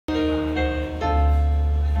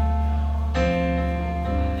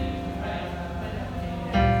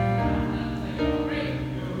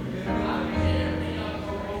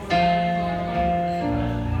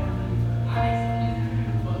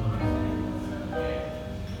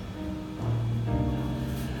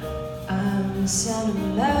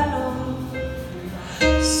sentimental,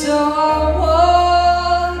 so I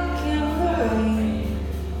walk in the rain.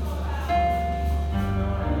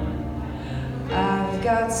 I've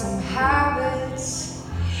got some habits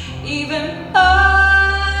even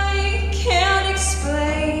I can't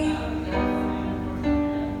explain.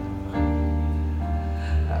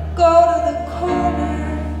 I go to the corner,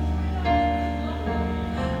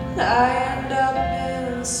 I end up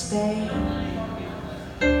in Spain.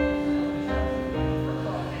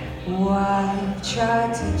 Why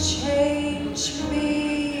try to change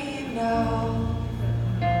me now?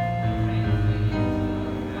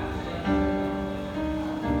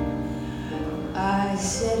 I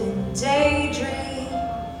sit and daydream,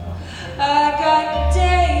 I got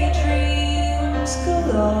daydreams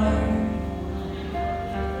galore.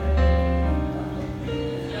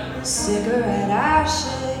 Cigarette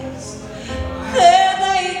ashes, there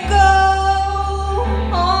they go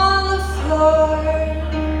on the floor.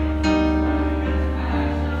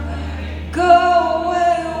 Go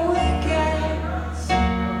away weekends,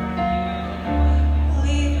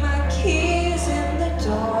 leave my keys in the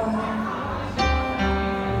door.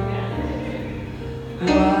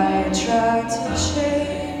 Why try to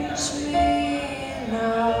change me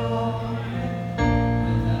now?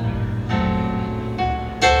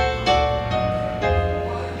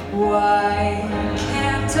 Why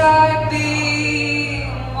can't I be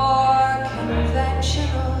more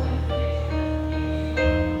conventional?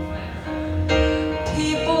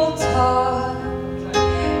 People talk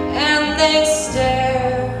and they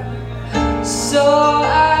stare, so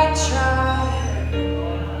I try.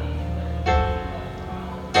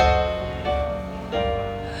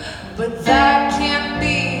 But that can't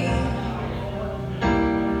be,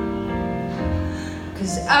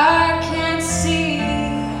 'cause I can't see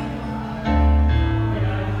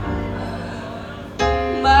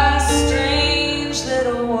my strange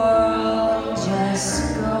little world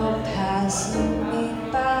just go passing me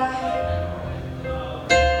by.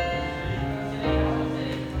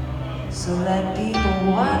 So let people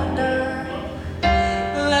wonder,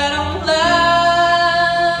 let them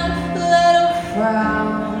laugh, let them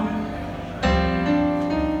frown.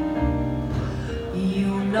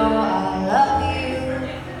 You know I love you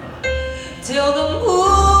till the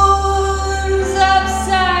moon's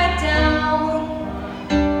upside down.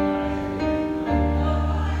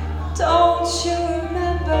 Don't you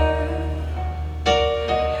remember,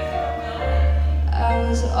 I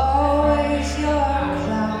was always your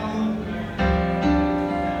clown.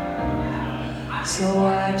 So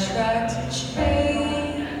I tried to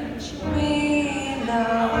change me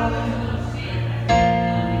now.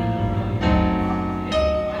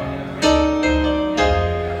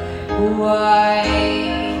 Why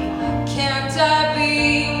can't I be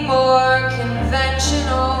more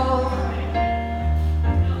conventional?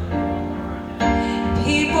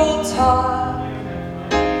 People talk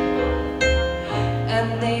and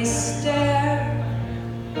they stare,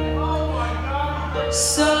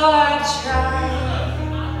 so I try.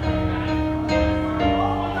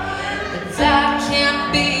 But that can't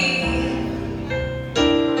be,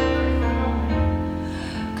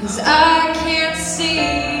 'cause I can't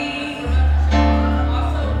see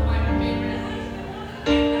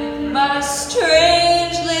my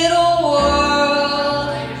strange little world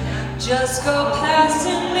just go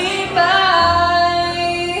passing me by.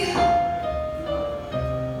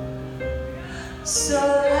 So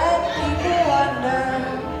let people wonder,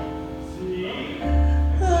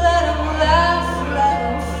 let them laugh, let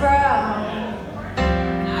them frown.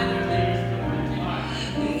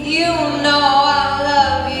 You know I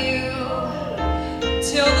love you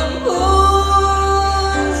till the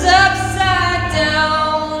moon's upside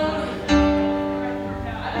down.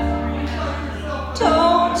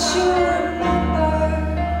 Don't you remember,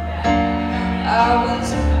 I was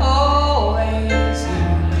always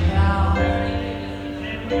your clown.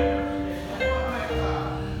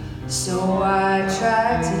 So I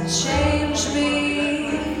tried to change me